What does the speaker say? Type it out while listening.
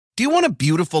Do you want a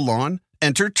beautiful lawn?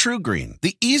 Enter TruGreen,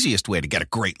 the easiest way to get a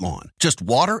great lawn. Just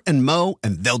water and mow,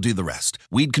 and they'll do the rest.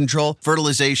 Weed control,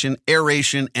 fertilization,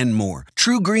 aeration, and more.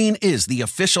 TruGreen is the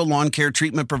official lawn care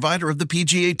treatment provider of the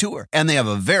PGA Tour, and they have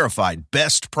a verified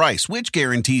best price, which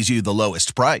guarantees you the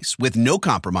lowest price with no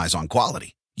compromise on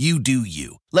quality. You do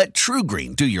you. Let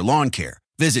TruGreen do your lawn care.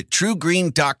 Visit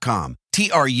TruGreen.com,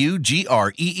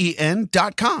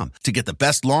 TruGreen.com, to get the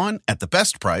best lawn at the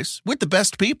best price with the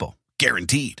best people.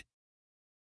 Guaranteed.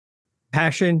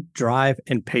 Passion, drive,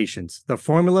 and patience. The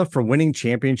formula for winning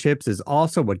championships is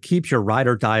also what keeps your ride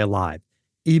or die alive.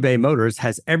 eBay Motors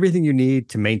has everything you need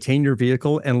to maintain your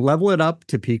vehicle and level it up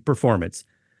to peak performance.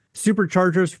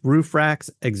 Superchargers, roof racks,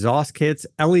 exhaust kits,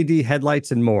 LED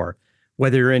headlights, and more.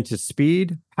 Whether you're into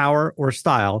speed, power, or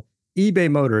style,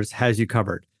 eBay Motors has you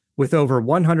covered. With over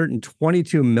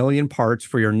 122 million parts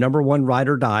for your number one ride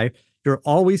or die, you'll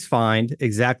always find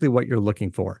exactly what you're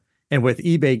looking for. And with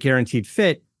eBay Guaranteed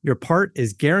Fit, your part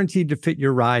is guaranteed to fit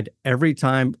your ride every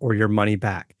time or your money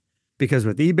back. Because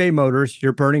with eBay Motors,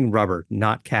 you're burning rubber,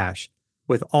 not cash.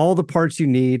 With all the parts you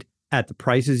need at the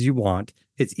prices you want,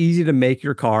 it's easy to make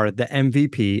your car the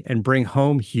MVP and bring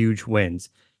home huge wins.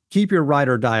 Keep your ride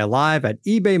or die alive at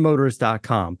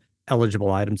ebaymotors.com.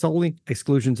 Eligible items only.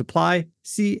 Exclusions apply.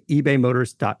 See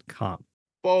ebaymotors.com.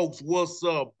 Folks, what's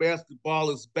up?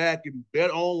 Basketball is back, and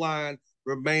BetOnline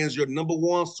remains your number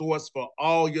one source for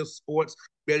all your sports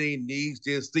betting needs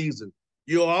this season.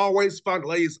 You'll always find the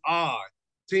latest odds,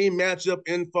 team matchup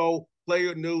info,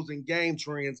 player news, and game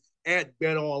trends at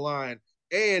BetOnline.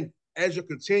 And as your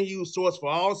continued source for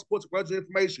all sports-related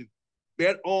information,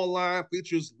 BetOnline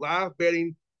features live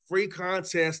betting, free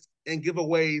contests, and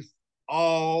giveaways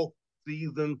all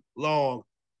season long.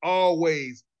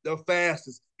 Always the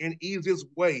fastest and easiest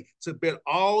way to bet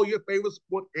all your favorite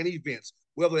sports and events,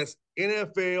 whether it's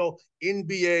NFL,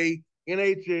 NBA,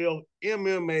 NHL,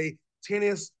 MMA,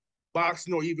 tennis,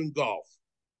 boxing, or even golf.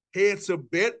 Head to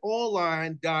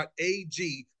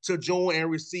betonline.ag to join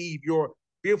and receive your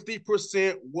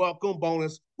 50% welcome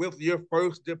bonus with your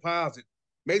first deposit.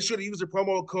 Make sure to use the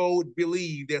promo code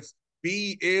BELIEVE, that's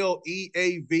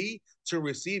BLEAV, to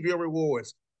receive your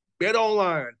rewards.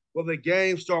 BetOnline, where the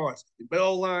game starts.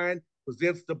 BetOnline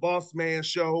presents the Boss Man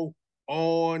Show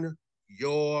on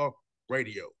your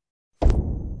radio.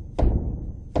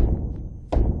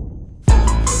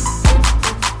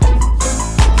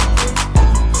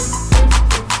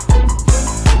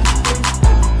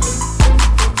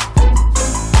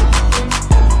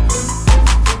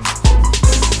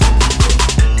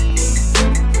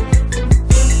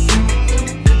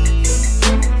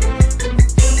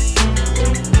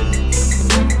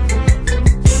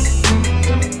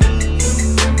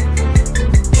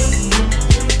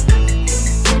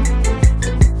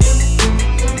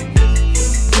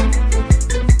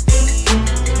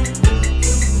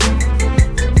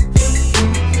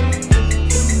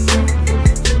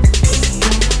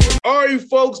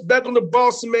 Folks, back on the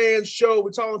Boss Man Show, we're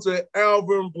talking to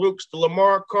Alvin Brooks, the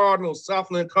Lamar Cardinals,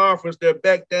 Southland Conference. They're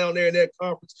back down there in that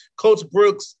conference. Coach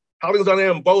Brooks, how things down there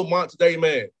in Beaumont today,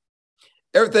 man?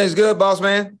 Everything's good, Boss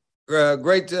Man.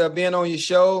 Great being on your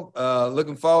show.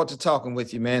 Looking forward to talking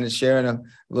with you, man, and sharing a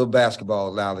little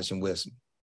basketball knowledge and wisdom.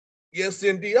 Yes,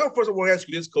 indeed. First, I want to ask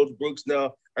you this, Coach Brooks.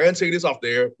 Now, I didn't tell you this off the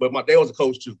air, but my dad was a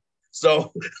coach too.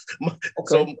 So,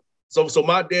 okay. So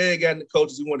my dad got into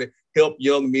coaches who wanted to help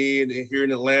young men here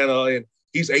in Atlanta, and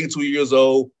he's 82 years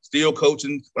old, still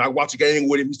coaching. When I watch a game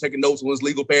with him, he's taking notes on his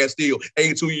legal pad still,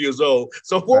 82 years old.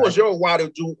 So what was your why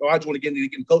did you want to get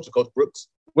into coaching, Coach Brooks?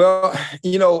 Well,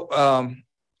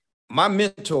 my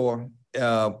mentor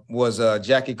was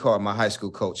Jackie Carr, my high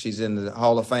school coach. He's in the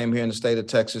Hall of Fame here in the state of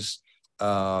Texas,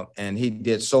 and he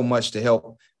did so much to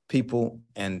help people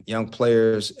and young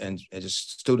players and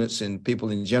just students and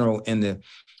people in general in the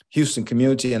Houston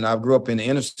community. And I grew up in the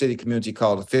inner city community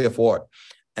called the Fifth Ward.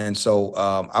 And so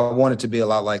I wanted to be a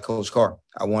lot like Coach Carr.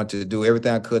 I wanted to do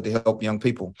everything I could to help young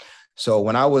people. So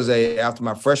when I was after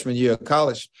my freshman year of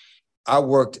college, I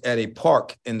worked at a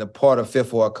park in the part of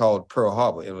Fifth Ward called Pearl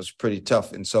Harbor. It was pretty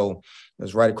tough. And so it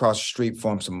was right across the street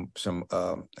from some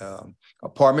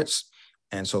apartments.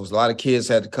 And so it was a lot of kids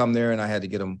had to come there, and I had to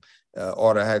get them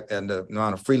order and the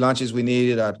amount of free lunches we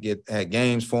needed. Had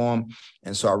games for them.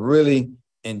 And so I really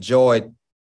enjoyed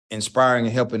inspiring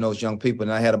and helping those young people.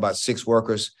 And I had about 6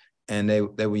 workers, and they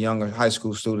were younger high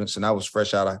school students, and I was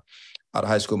fresh out of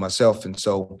high school myself. And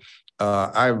so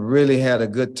I really had a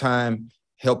good time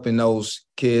helping those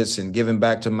kids and giving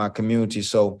back to my community.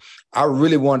 So I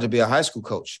really wanted to be a high school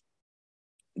coach.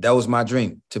 That was my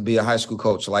dream, to be a high school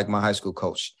coach, like my high school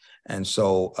coach. And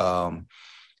so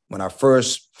when I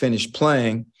first finished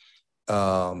playing,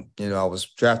 I was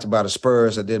drafted by the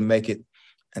Spurs. I didn't make it.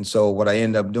 And so what I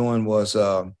ended up doing was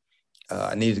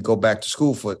I needed to go back to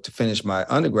school to finish my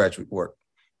undergraduate work.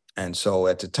 And so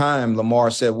at the time,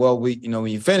 Lamar said, well, when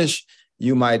you finish,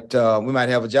 we might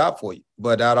have a job for you.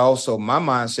 But my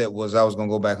mindset was I was going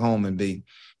to go back home and be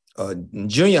a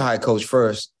junior high coach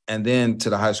first and then to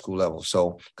the high school level.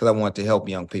 So, because I wanted to help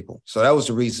young people. So that was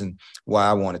the reason why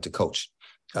I wanted to coach.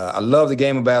 I love the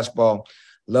game of basketball,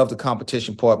 love the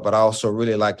competition part, but I also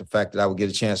really like the fact that I would get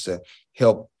a chance to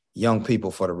help young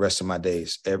people for the rest of my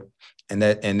days.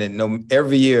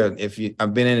 Every year,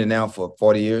 I've been in it now for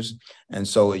 40 years. And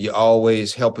so you're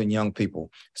always helping young people.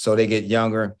 So they get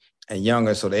younger and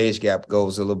younger. So the age gap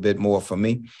goes a little bit more for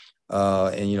me.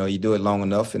 You do it long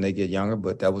enough and they get younger,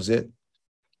 but that was it.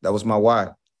 That was my why.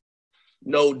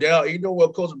 No doubt. You know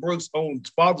what, Coach Brooks, on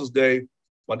Father's Day,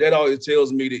 my dad always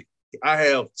tells me that I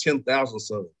have 10,000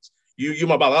 sons. You're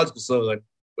my biological son,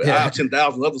 but I have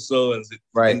 10,000 other sons.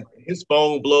 Right. And his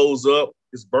phone blows up,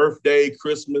 his birthday,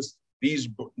 Christmas. These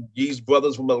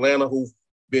brothers from Atlanta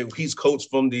he's coached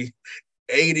from the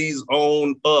 80s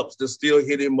on up to still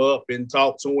hit him up and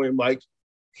talk to him like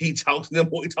he talks to them.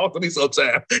 He talks to me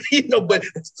sometimes, but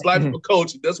it's life of a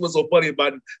coach. That's what's so funny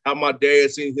about how my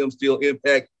dad seen him still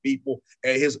impact people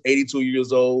at his 82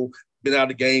 years old, been out of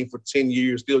the game for 10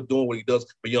 years, still doing what he does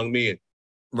for young men.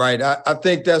 Right. I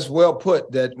think that's well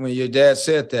put, that when your dad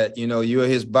said that, you're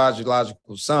his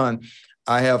biological son.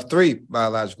 I have 3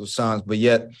 biological sons, but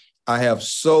yet I have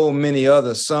so many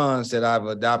other sons that I've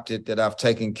adopted, that I've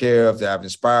taken care of, that I've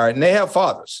inspired, and they have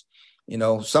fathers.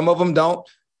 Some of them don't,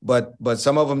 but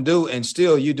some of them do. And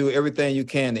still you do everything you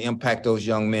can to impact those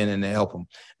young men and to help them.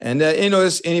 And,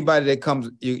 it's anybody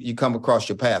that you come across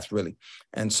your path, really.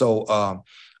 And so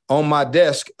on my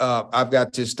desk, I've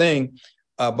got this thing,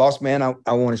 boss man,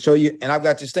 I want to show you. And I've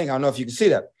got this thing. I don't know if you can see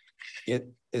that.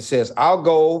 It says, our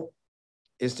goal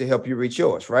is to help you reach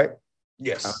yours, right?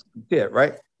 Yes. Yeah,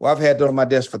 right. Well, I've had that on my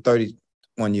desk for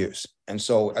 31 years. And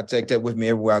so I take that with me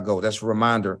everywhere I go. That's a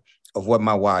reminder of what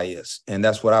my why is. And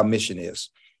that's what our mission is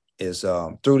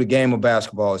through the game of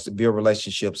basketball, is to build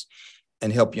relationships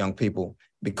and help young people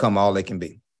become all they can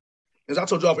be. As I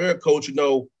told you off air, Coach,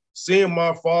 seeing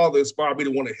my father inspired me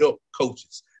to want to help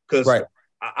coaches. Because right.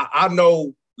 I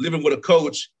know, living with a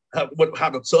coach, how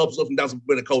the tough ups and downs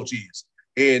when a coach is.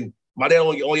 And my dad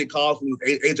only get calls from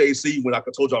AJC when I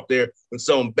told you off there, when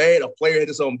something bad, a player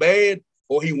did something bad,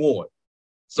 or he won.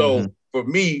 So for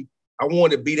me, I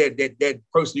want to be that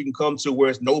person you can come to where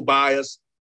it's no bias,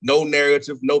 no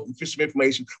narrative, no official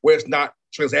information, where it's not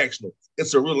transactional.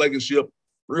 It's a real relationship,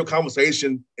 real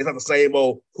conversation. It's not the same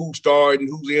old who started and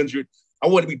who's injured. I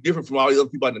want to be different from all the other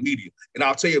people in the media. And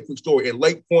I'll tell you a quick story. At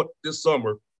Lake Point this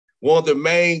summer, one of the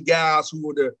main guys who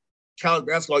were the college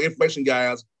basketball information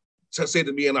guys said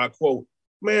to me, and I quote,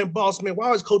 "Man, boss, man, why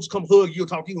always coaches come hug you and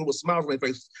talk to you with smiles on their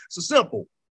face? It's so simple.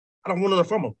 I don't want nothing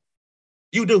from them.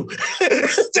 You do."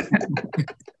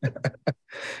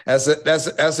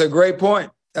 That's a great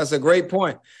point. That's a great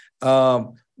point.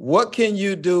 What can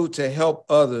you do to help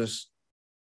others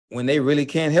when they really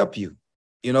can't help you?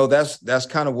 That's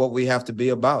kind of what we have to be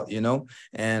about,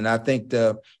 And I think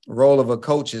the role of a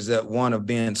coach is that one of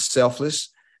being selfless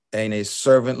and a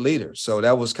servant leader. So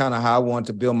that was kind of how I wanted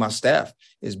to build my staff,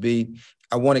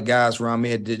 I wanted guys around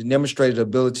me that demonstrated the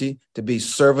ability to be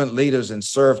servant leaders and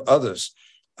serve others.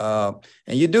 And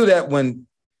you do that when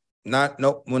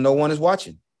no one is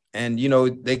watching, and,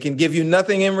 they can give you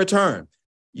nothing in return.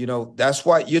 That's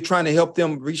why you're trying to help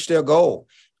them reach their goal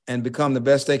and become the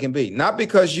best they can be. Not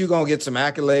because you're going to get some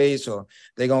accolades or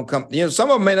they're going to come, some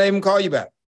of them may not even call you back,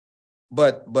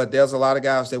 but there's a lot of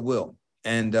guys that will.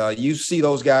 And you see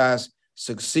those guys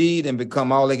succeed and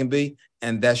become all they can be,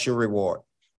 and that's your reward.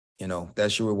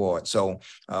 That's your reward. So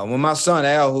when my son,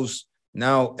 Al, who's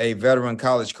now a veteran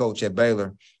college coach at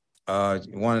Baylor,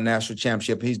 won a national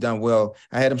championship, he's done well.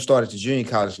 I had him start at the junior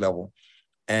college level.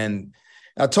 And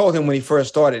I told him when he first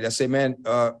started, I said, man,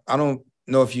 I don't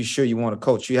know if you're sure you want to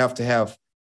coach. You have to have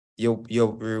your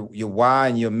why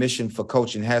and your mission for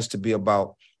coaching has to be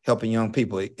about helping young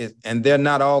people. And they're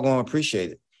not all going to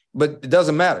appreciate it. But it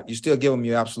doesn't matter. You still give them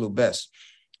your absolute best.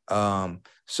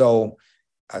 So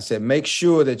I said, make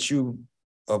sure that you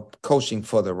are coaching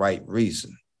for the right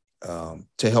reason,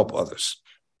 to help others,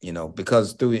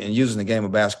 because through and using the game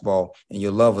of basketball and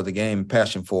your love of the game,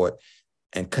 passion for it,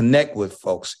 and connect with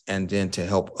folks, and then to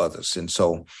help others. And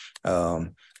so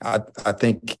I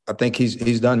think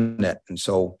he's done that. And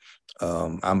so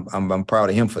I'm proud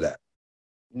of him for that.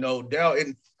 No doubt.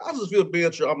 And I just feel being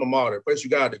at your alma mater, place you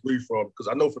got a degree from, because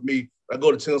I know for me, I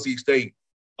go to Tennessee State,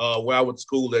 where I went to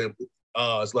school, and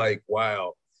it's like,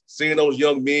 wow, seeing those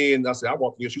young men, I said, I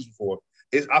walked in your shoes before.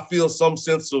 I feel some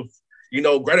sense of,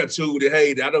 gratitude that,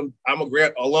 hey, I'm a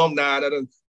great alumni that I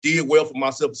did well for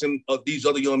myself. Some of these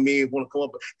other young men want to come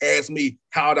up and ask me,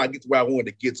 how did I get to where I wanted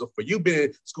to get? So for you being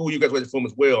in school, you graduated from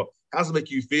as well, how does it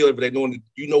make you feel if they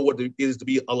know what it is to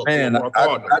be a partner?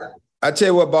 I tell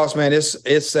you what, boss man, it's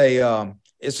a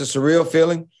surreal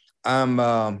feeling.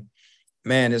 I'm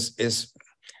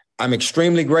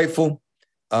extremely grateful.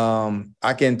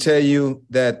 I can tell you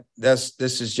that this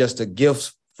is just a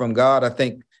gift from God. I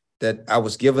think that I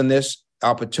was given this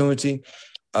opportunity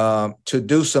to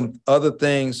do some other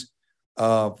things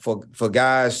for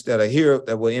guys that are here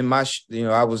that were in my,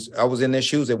 I was in their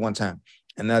shoes at one time,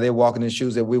 and now they're walking in the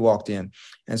shoes that we walked in.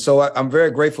 And so I'm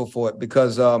very grateful for it,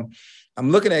 because I'm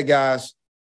looking at guys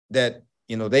that,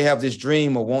 they have this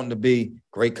dream of wanting to be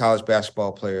great college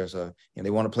basketball players, and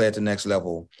they want to play at the next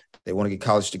level. They want to get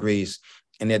college degrees,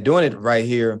 and they're doing it right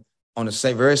here on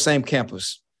the very same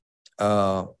campus.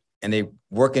 And they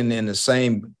working in the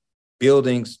same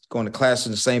buildings, going to class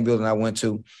in the same building I went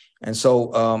to. And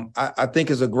so I think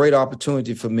it's a great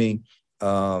opportunity for me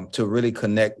to really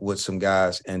connect with some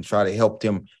guys and try to help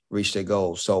them reach their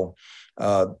goals. So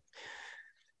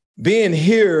being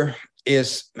here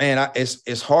is,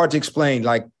 it's hard to explain.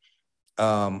 Like,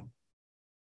 I'm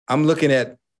looking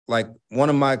at, like, one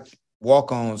of my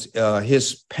walk-ons,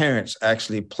 his parents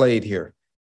actually played here,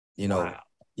 Wow.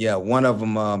 Yeah, one of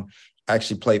them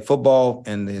actually played football,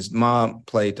 and his mom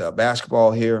played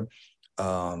basketball here.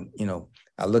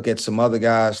 I look at some other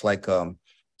guys, like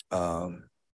my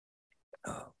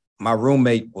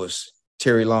roommate was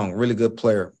Terry Long, really good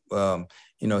player.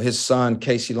 His son,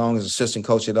 Casey Long, is assistant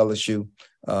coach at LSU.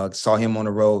 Saw him on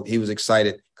the road. He was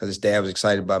excited because his dad was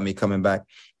excited about me coming back.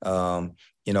 There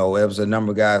was a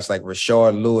number of guys like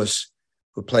Rashard Lewis,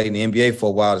 who played in the NBA for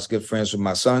a while. That's good friends with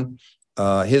my son.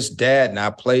 His dad and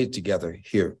I played together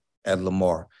here at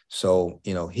Lamar. So,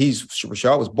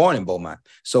 Rashard was born in Beaumont.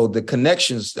 So the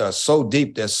connections are so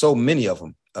deep. There's so many of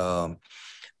them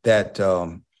that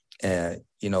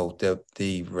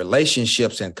the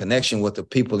relationships and connection with the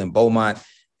people in Beaumont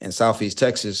and Southeast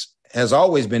Texas has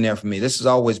always been there for me. This has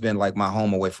always been like my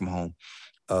home away from home.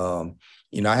 I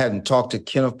hadn't talked to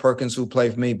Kenneth Perkins, who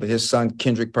played for me, but his son,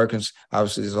 Kendrick Perkins,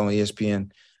 obviously is on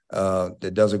ESPN,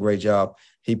 that does a great job.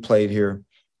 He played here,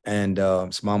 and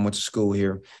his mom went to school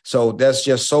here. So that's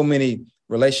just so many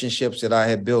relationships that I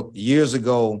had built years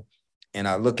ago. And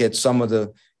I look at some of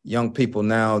the young people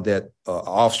now that are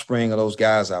offspring of those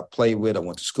guys I played with, I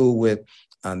went to school with,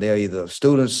 and they're either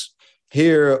students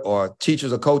here or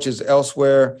teachers or coaches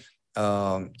elsewhere,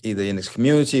 either in this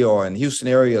community or in the Houston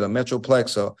area, the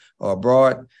Metroplex, or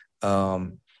abroad.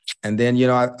 And then,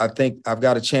 I think I've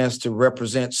got a chance to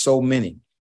represent so many.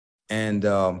 And,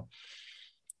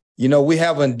 we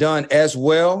haven't done as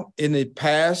well in the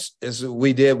past as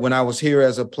we did when I was here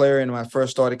as a player and when I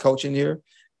first started coaching here.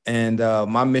 And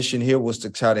my mission here was to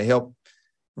try to help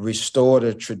restore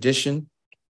the tradition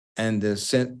and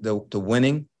the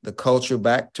winning, the culture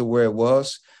back to where it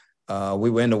was. We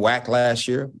were in the WAC last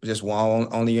year, just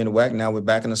only in the WAC. Now we're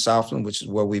back in the Southland, which is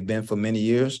where we've been for many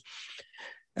years.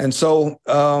 And so,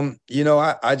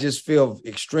 I just feel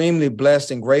extremely blessed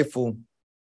and grateful.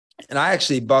 And I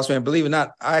actually, boss man, believe it or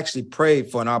not, I actually prayed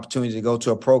for an opportunity to go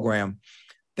to a program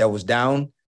that was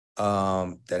down,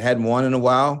 that hadn't won in a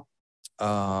while,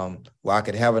 where I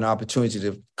could have an opportunity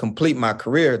to complete my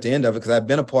career at the end of it, because I've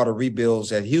been a part of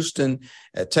rebuilds at Houston,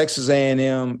 at Texas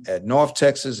A&M, at North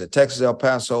Texas, at Texas El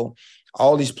Paso,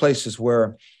 all these places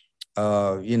where,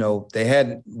 they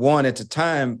hadn't won at the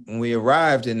time when we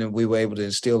arrived, and then we were able to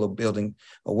instill a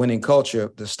winning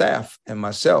culture, the staff and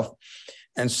myself.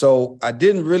 And so I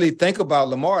didn't really think about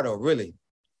Lamar, though, really,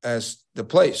 as the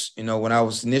place. When I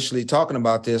was initially talking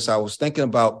about this, I was thinking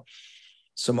about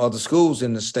some other schools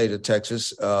in the state of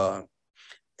Texas,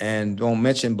 and don't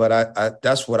mention, but I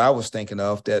that's what I was thinking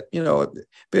of, that, it'd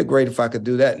be great if I could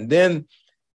do that. And then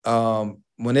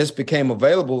when this became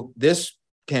available, this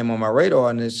came on my radar,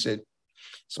 and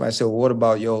somebody said, well, what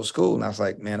about your old school? And I was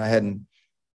like, man, I hadn't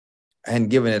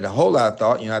given it a whole lot of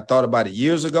thought. I thought about it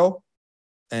years ago.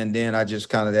 And then I just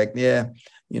kind of like, they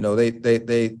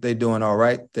doing all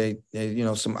right. I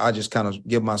just kind of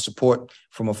give my support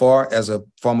from afar as a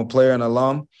former player and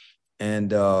alum.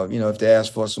 And, if they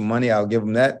ask for some money, I'll give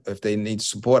them that. If they need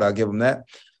support, I'll give them that.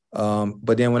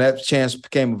 But then when that chance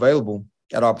became available,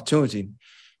 that opportunity,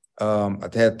 I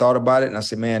had thought about it, and I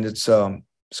said, man, it's going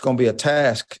to be a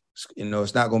task.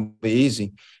 It's not going to be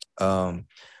easy,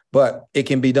 but it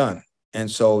can be done.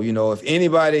 And so,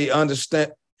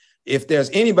 if there's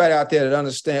anybody out there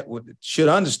that should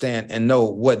understand and know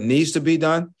what needs to be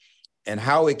done and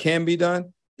how it can be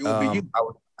done, It would be you.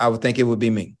 I would think it would be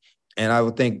me. And I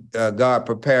would think God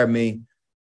prepared me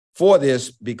for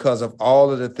this because of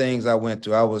all of the things I went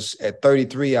through. I was at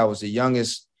 33, I was the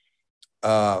youngest,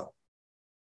 one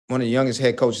of the youngest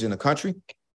head coaches in the country.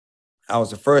 I was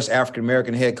the first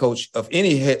African-American head coach of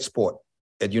any head sport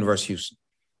at University of Houston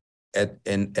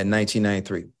in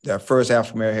 1993. The first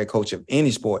African-American head coach of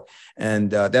any sport.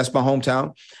 And that's my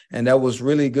hometown. And that was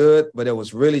really good, but it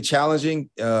was really challenging.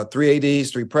 3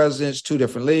 ADs, 3 presidents, 2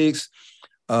 different leagues.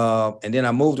 And then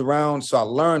I moved around. So I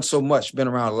learned so much, been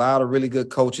around a lot of really good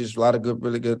coaches, a lot of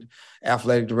really good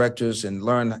athletic directors, and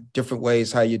learned different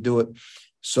ways how you do it.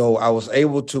 So I was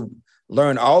able to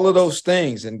learn all of those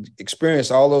things and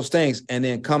experience all those things, and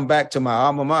then come back to my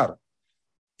alma mater,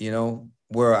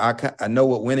 where I know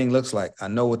what winning looks like. I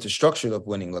know what the structure of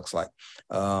winning looks like.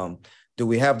 Do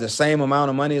we have the same amount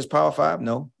of money as Power 5?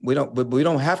 No, we don't, but we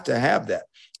don't have to have that.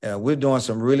 We're doing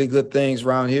some really good things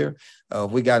around here.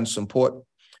 We gotten support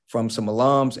from some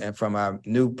alums and from our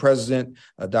new president,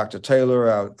 Dr.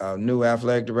 Taylor, our new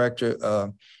athletic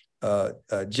director,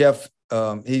 Jeff.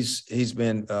 He's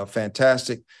been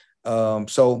fantastic.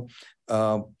 So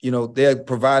they're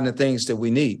providing the things that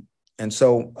we need. And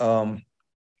so,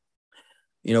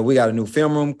 we got a new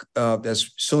film room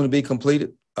that's soon to be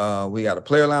completed. We got a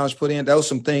player lounge put in. Those are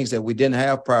some things that we didn't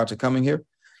have prior to coming here.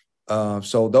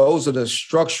 So those are the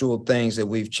structural things that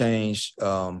we've changed.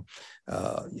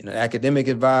 Academic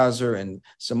advisor and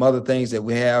some other things that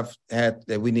we have had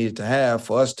that we needed to have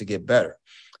for us to get better.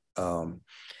 And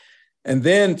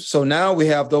then, so now we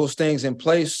have those things in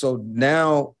place. So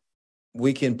now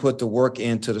we can put the work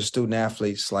into the student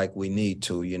athletes like we need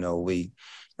to. We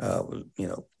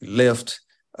lift,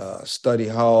 study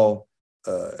hall,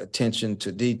 attention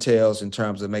to details in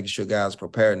terms of making sure guys are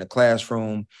prepared in the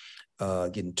classroom,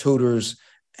 getting tutors,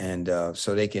 and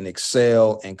so they can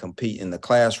excel and compete in the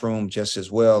classroom just as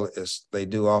well as they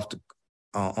do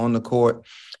on the court.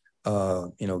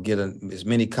 Get as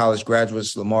many college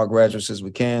graduates, Lamar graduates as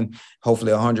we can,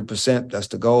 hopefully 100%. That's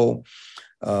the goal.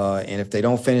 And if they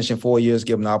don't finish in 4 years,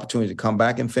 give them the opportunity to come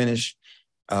back and finish.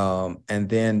 And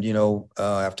then,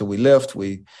 after we lift,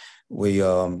 we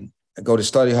go to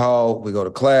study hall, we go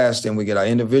to class, then we get our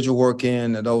individual work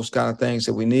in and those kind of things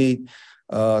that we need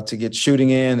to get shooting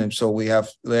in. And so we have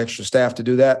the extra staff to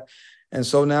do that. And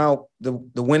so now the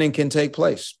winning can take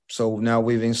place. So now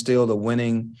we've instilled a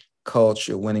winning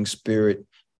culture, winning spirit.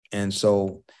 And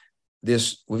so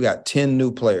we've got 10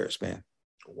 new players, man.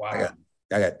 Wow.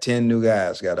 I got 10 new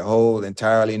guys, got a whole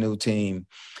entirely new team.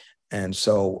 And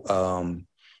so,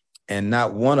 and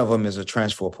not one of them is a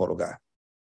transfer portal guy.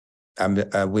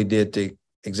 We did the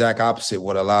exact opposite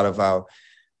what a lot of our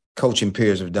coaching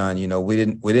peers have done. We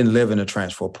didn't live in a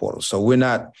transfer portal. So we're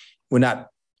not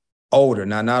older.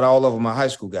 Now, not all of them are high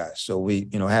school guys. So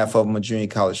half of them are junior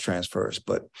college transfers,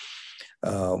 but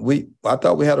I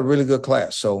thought we had a really good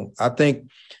class. So I think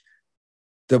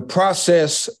the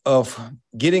process of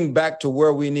getting back to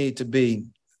where we need to be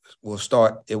will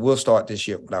start this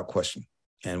year without question.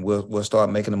 And we'll start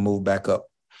making a move back up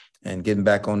and getting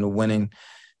back on the winning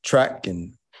track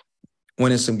and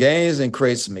winning some games and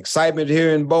create some excitement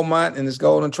here in Beaumont in this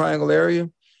Golden Triangle area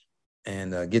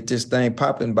and get this thing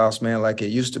popping, boss man, like it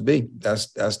used to be. That's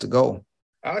the goal.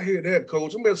 I hear that,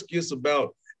 Coach. I'm curious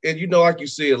about, and like you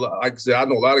said, I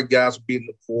know a lot of guys will be in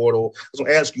the portal. So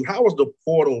I ask you, how has the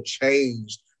portal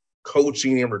changed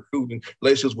coaching and recruiting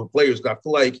relationships with players? I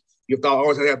feel like you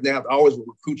always have to always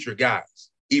recruit your guys,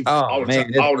 all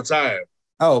the time.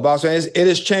 Oh, boss man, it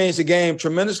has changed the game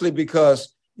tremendously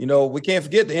because we can't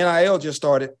forget the NIL just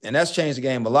started, and that's changed the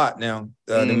game a lot now.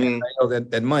 The NIL,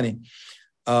 that money.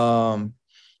 And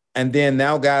then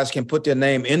now guys can put their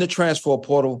name in the transfer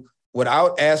portal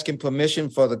without asking permission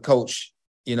for the coach.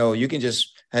 You can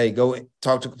just, go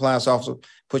talk to the compliance officer,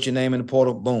 put your name in the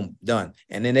portal, boom, done.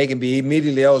 And then they can be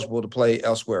immediately eligible to play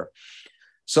elsewhere.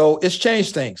 So it's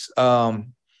changed things.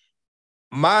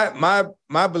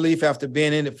 My belief after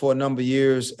being in it for a number of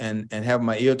years and having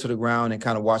my ear to the ground and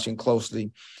kind of watching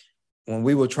closely, when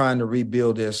we were trying to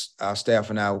rebuild this, our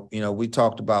staff and I, we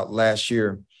talked about last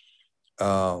year,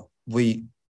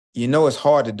 it's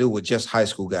hard to do with just high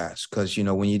school guys because,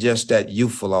 when you're just that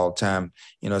youthful all the time,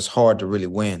 it's hard to really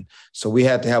win. So we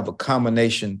had to have a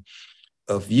combination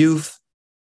of youth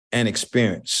and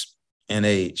experience and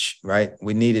age, right?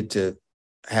 We needed to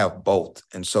have both.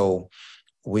 And so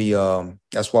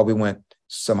that's why we went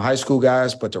some high school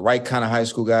guys, but the right kind of high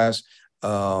school guys.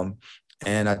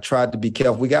 And I tried to be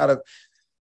careful. We got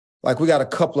a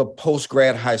couple of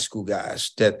post-grad high school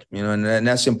guys that, and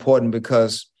that's important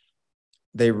because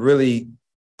they really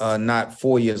not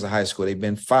 4 years of high school. They've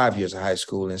been 5 years of high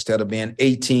school instead of being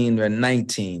 18 or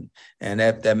 19. And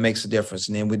that makes a difference.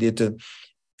 And then we did a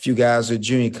few guys at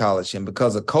junior college. And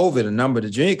because of COVID, a number of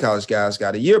the junior college guys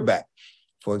got a year back.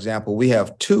 For example, we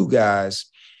have 2 guys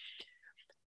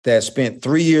that spent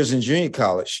 3 years in junior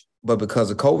college, but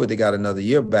because of COVID, they got another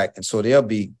year back. And so they'll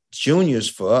be juniors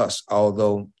for us,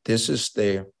 although this is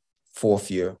their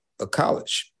 4th year of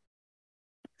college.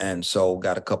 And so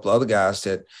got a couple other guys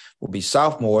that will be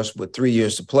sophomores with 3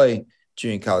 years to play,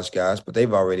 junior college guys, but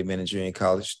they've already been in junior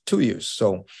college 2 years.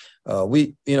 So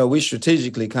we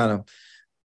strategically kind of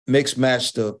mix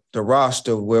match the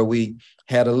roster where we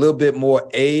had a little bit more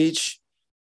age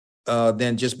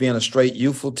than just being a straight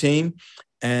youthful team.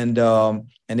 And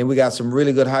then we got some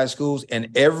really good high schools,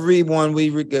 and everyone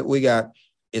we got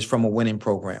is from a winning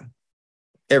program.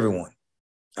 Everyone.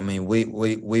 I mean, we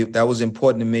that was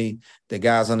important to me that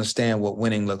guys understand what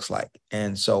winning looks like.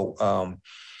 And so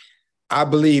I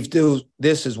believe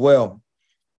this as well.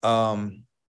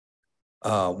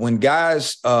 When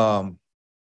guys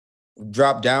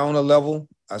drop down a level,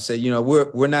 I say,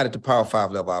 we're not at the Power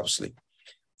 5 level, obviously.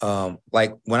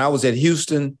 Like when I was at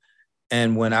Houston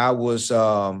and when I was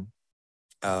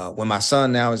when my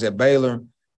son now is at Baylor,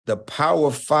 the Power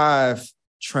 5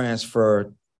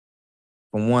 transfer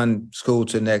from one school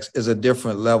to the next is a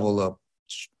different level of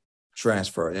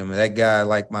transfer. I mean, that guy,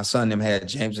 like my son, them had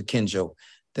James Akinjo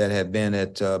that had been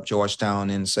at Georgetown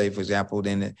and, say, for example,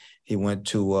 then he went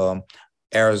to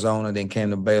Arizona, then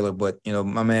came to Baylor. But,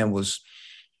 my man was,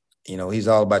 he's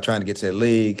all about trying to get to the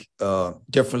league,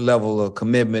 different level of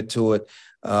commitment to it.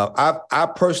 I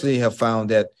personally have found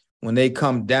that when they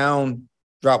come down,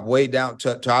 drop way down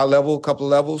to our level, a couple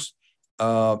of levels,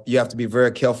 you have to be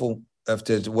very careful of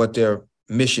what their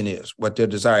mission is, what their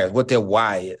desire is, what their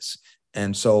why is.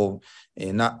 And so,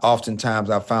 not oftentimes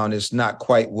I found it's not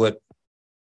quite what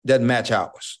doesn't match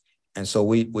ours. And so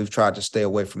we've tried to stay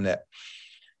away from that.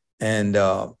 And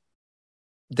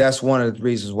that's one of the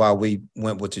reasons why we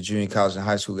went with the junior college and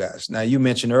high school guys. Now, you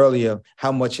mentioned earlier,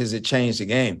 how much has it changed the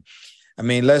game? I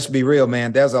mean, let's be real,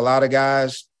 man. There's a lot of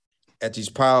guys at these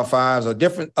Power 5s or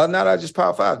different, not just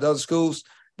Power 5s, the other schools,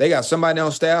 they got somebody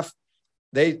on staff.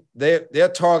 They're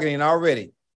targeting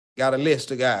already, got a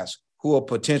list of guys who are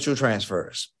potential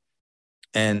transfers.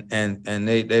 And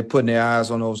they're putting their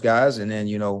eyes on those guys. And then,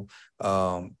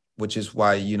 which is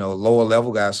why, lower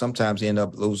level guys sometimes end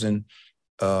up losing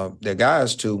their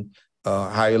guys to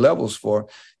higher levels for,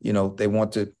 they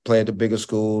want to play at the bigger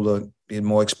school or get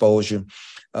more exposure.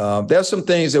 There's some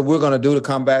things that we're going to do to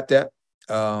combat that.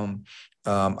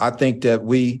 I think that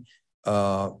we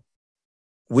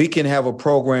can have a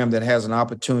program that has an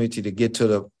opportunity to get to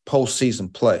the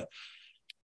postseason play.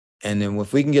 And then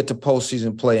if we can get to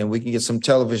postseason play and we can get some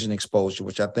television exposure,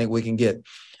 which I think we can get,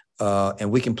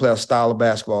 and we can play a style of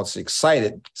basketball that's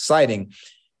exciting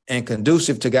and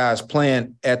conducive to guys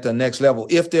playing at the next level,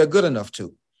 if they're good enough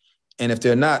to. And if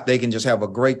they're not, they can just have a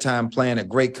great time playing, a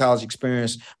great college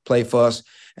experience, play for us.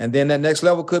 And then that next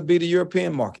level could be the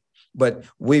European market. But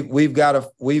we've got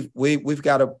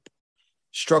to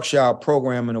structure our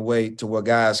program in a way to where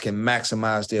guys can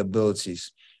maximize their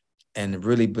abilities and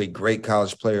really be great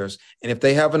college players. And if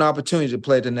they have an opportunity to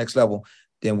play at the next level,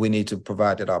 then we need to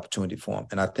provide that opportunity for them.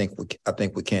 And I think we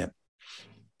can.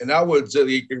 And I would tell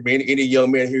you, any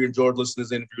young man here in Georgia listening to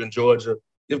this interview in Georgia,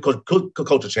 give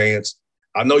Coach a chance.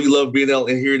 I know you love being out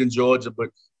and here in Georgia, but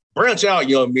branch out,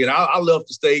 young men. I left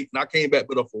the state, and I came back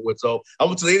better for it. So I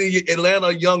would tell any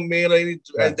Atlanta young man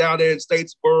down there in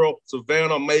Statesboro,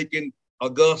 Savannah, Macon,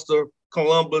 Augusta,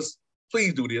 Columbus,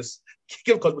 please do this.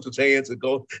 Give Coach a chance and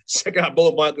go check out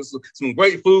Beaumont. Some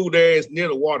great food there. It's near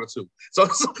the water too. So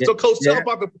Coach, tell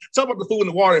about the food in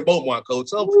the water in Beaumont,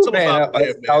 Coach. Tell about that,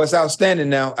 man. Oh, it's outstanding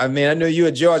now. I mean, I know you're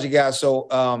a Georgia guy, so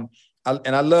I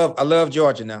love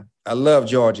Georgia now. I love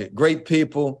Georgia. Great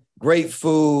people, great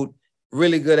food,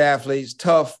 really good athletes,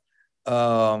 tough.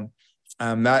 I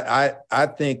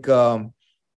think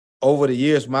over the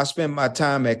years, when I spent my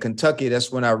time at Kentucky,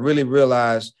 that's when I really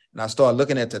realized, and I started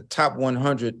looking at the top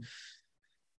 100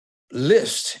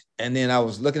 list. And then I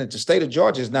was looking at the state of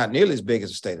Georgia is not nearly as big as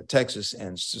the state of Texas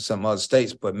and some other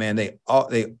states, but man, they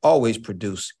always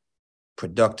produce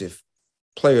productive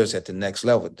players at the next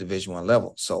level, Division I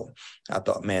level. So I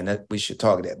thought, man, that we should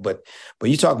target that. But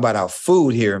you talk about our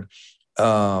food here,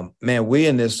 man. We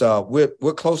in this.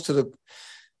 We're close to the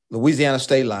Louisiana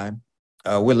state line.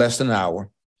 We're less than an hour.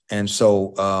 And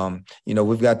so,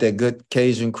 we've got that good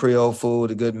Cajun Creole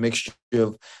food, a good mixture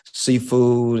of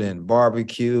seafood and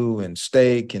barbecue and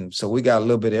steak. And so we got a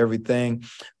little bit of everything.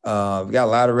 We got a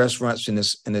lot of restaurants in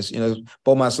this,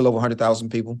 Beaumont's a little over 100,000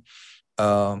 people.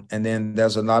 And then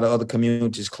there's a lot of other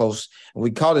communities close. And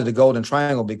we call it the Golden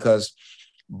Triangle because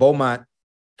Beaumont,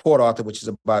 Port Arthur, which is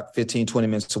about 15, 20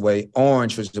 minutes away,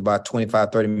 Orange, which is about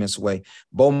 25, 30 minutes away,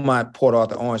 Beaumont, Port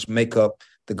Arthur, Orange make up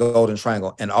the Golden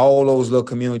Triangle. And all those little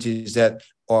communities that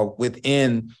are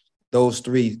within those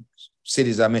three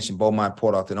cities I mentioned, Beaumont,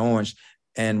 Port Arthur, and Orange,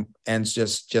 and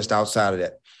just outside of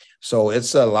that. So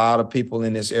it's a lot of people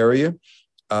in this area.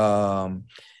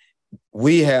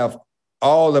 We have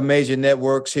all the major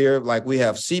networks here, like we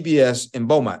have CBS in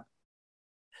Beaumont,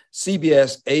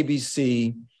 CBS,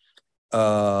 ABC,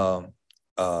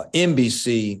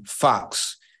 NBC,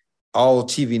 Fox, all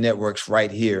TV networks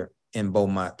right here in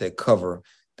Beaumont that cover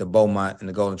the Beaumont and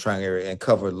the Golden Triangle area and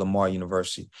cover Lamar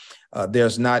University.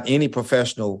 There's not any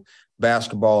professional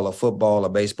basketball or football or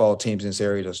baseball teams in this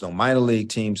area. There's no minor league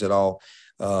teams at all.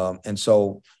 And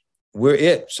so we're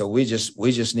it. So we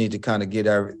just need to kind of get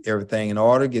everything in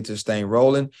order, get this thing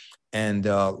rolling. And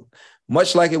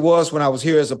much like it was when I was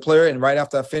here as a player and right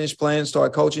after I finished playing,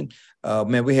 started coaching,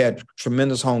 man, we had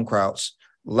tremendous home crowds,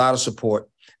 a lot of support.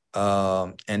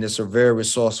 And it's a very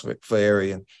resourceful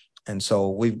area. And so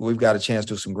we've got a chance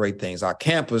to do some great things. Our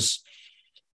campus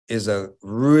is a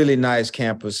really nice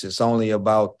campus. It's only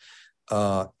about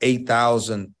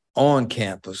 8,000 on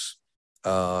campus.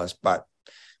 It's about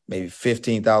maybe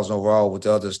 15,000 overall with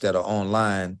the others that are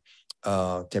online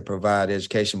to provide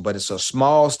education. But it's a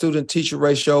small student-teacher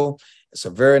ratio. It's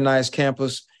a very nice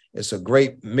campus. It's a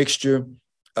great mixture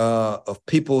of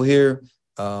people here.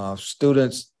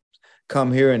 Students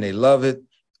come here and they love it.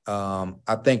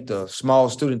 I think the small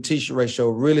student-teacher ratio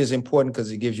really is important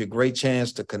because it gives you a great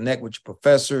chance to connect with your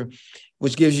professor,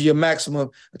 which gives you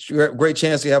a great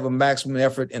chance to have a maximum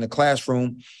effort in the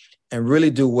classroom and really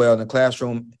do well in the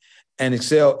classroom and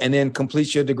excel and then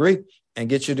complete your degree and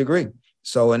get your degree.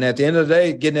 So, and at the end of the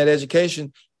day, getting that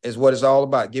education is what it's all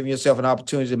about, giving yourself an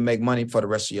opportunity to make money for the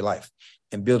rest of your life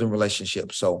and building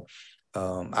relationships. So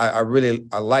I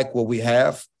like what we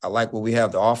have. I like what we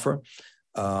have to offer.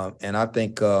 And I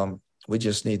think we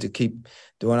just need to keep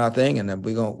doing our thing, and then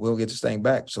we'll get this thing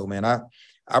back. So, man, I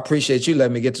appreciate you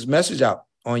letting me get this message out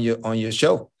on your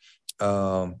show.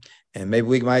 And maybe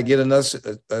we might get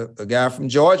a guy from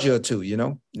Georgia or two,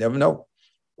 never know.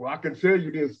 Well, I can tell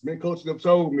you this. Me and Coach them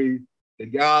told me the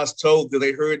guys told that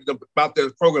they heard about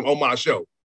this program on my show.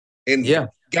 And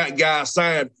got guys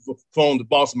signed from the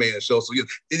Boss Man show. So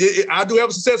I do have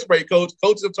a success rate, Coach.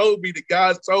 Coaches have told me the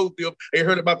guys told them they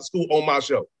heard about the school on my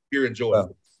show here in Georgia.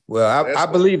 Well, I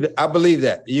believe that. I believe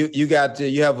that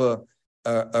you have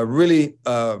a really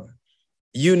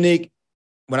unique.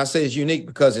 When I say it's unique,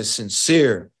 because it's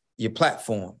sincere, your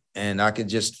platform, and I could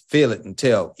just feel it and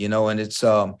tell, and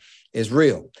it's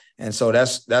real. And so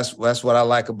that's what I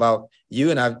like about you.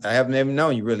 And I haven't even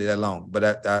known you really that long,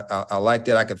 but I like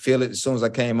that. I could feel it as soon as I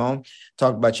came on.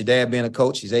 Talked about your dad being a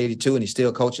coach. He's 82 and he's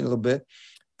still coaching a little bit.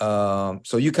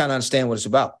 So you kind of understand what it's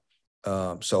about. I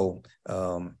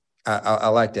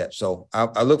like that. So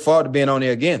I look forward to being on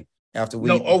there again after we.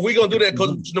 No, we're gonna do that,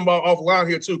 Coach. Offline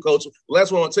here too, Coach.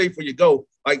 Last one I want to tell you before you go.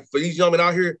 Like for these young men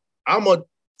out here, I'm a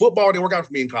football didn't work out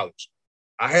for me in college.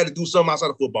 I had to do something outside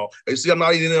of football. You see, I'm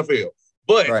not in the NFL,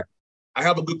 but I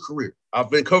have a good career. I've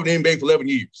been covering the NBA for 11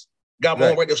 years. Got my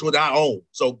own radio show that I own.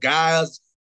 So guys,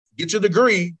 get your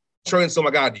degree, train some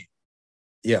like I did.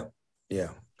 Yeah.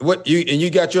 What you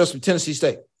got yours from Tennessee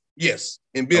State? Yes,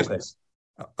 in business.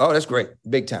 Okay. Oh, that's great.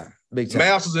 Big time.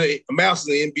 Masters in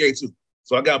the NBA too.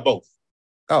 So I got both.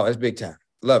 Oh, that's big time.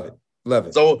 Love it.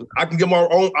 So I can get my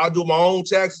own. I'll do my own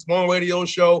taxes, my own radio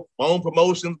show, my own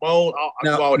promotions, my own.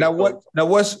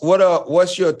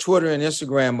 What's your Twitter and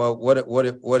Instagram?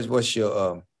 What's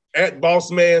your at Boss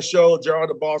Man Show, Gerard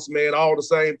the Boss Man, all the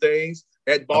same things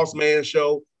at Boss Man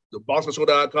Show, the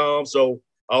BossmanShow.com. So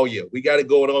we got it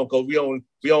going on because we on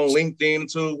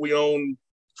LinkedIn too. We on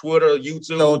Twitter, YouTube.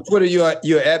 So on Twitter,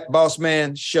 you're at Boss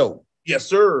Man Show. Yes,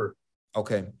 sir.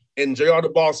 Okay. And Gerard the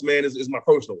Boss Man is my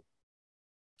personal.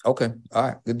 Okay. All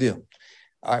right. Good deal.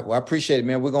 All right. Well, I appreciate it,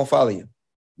 man. We're going to follow you.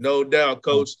 No doubt,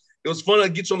 Coach. It was fun to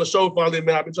get you on the show finally,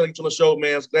 man. I've been trying to get you on the show,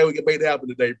 man. So glad we get made it happen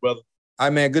today, brother. All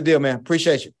right, man. Good deal, man.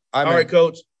 Appreciate you. All right,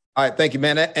 Coach. All right. Thank you,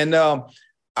 man. And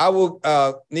I will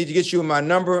need to get you my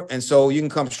number, and so you can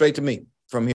come straight to me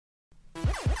from here.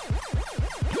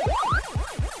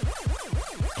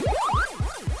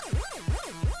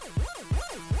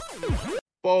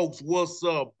 Folks, what's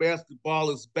up? Basketball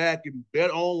is back, and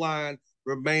BetOnline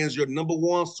remains your number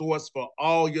one source for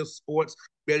all your sports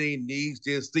betting needs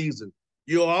this season.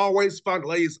 You'll always find the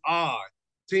latest odds,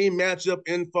 team matchup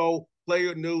info,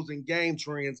 player news, and game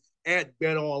trends at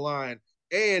BetOnline.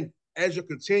 And as your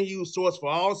continued source for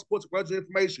all sports related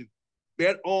information,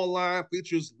 Bet Online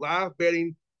features live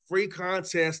betting, free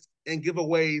contests, and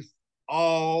giveaways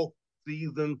all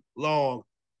season long.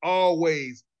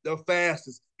 Always the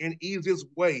fastest and easiest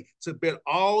way to bet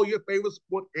all your favorite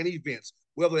sports and events,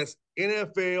 whether it's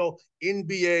NFL,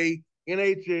 NBA,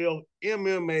 NHL,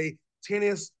 MMA,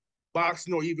 tennis,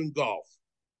 boxing, or even golf.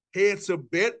 Head to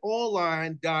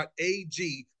betonline.ag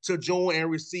to join and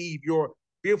receive your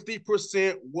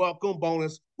 50% welcome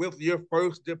bonus with your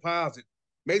first deposit.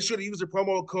 Make sure to use the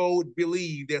promo code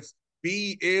BELIEVE, that's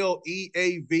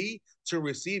BLEAV, to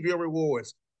receive your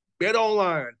rewards. Bet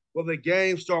Online, where the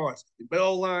game starts. Bet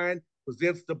Online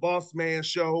presents the Boss Man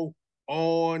Show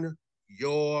on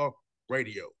your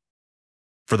radio.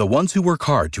 For the ones who work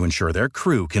hard to ensure their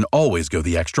crew can always go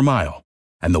the extra mile,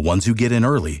 and the ones who get in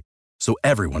early so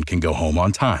everyone can go home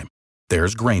on time,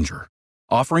 there's Grainger,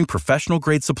 offering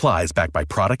professional-grade supplies backed by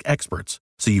product experts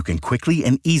so you can quickly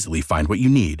and easily find what you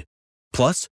need.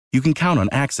 Plus, you can count on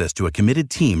access to a committed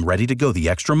team ready to go the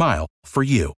extra mile for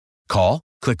you. Call,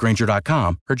 click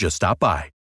Grainger.com, or just stop by.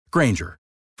 Grainger,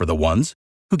 for the ones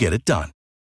who get it done.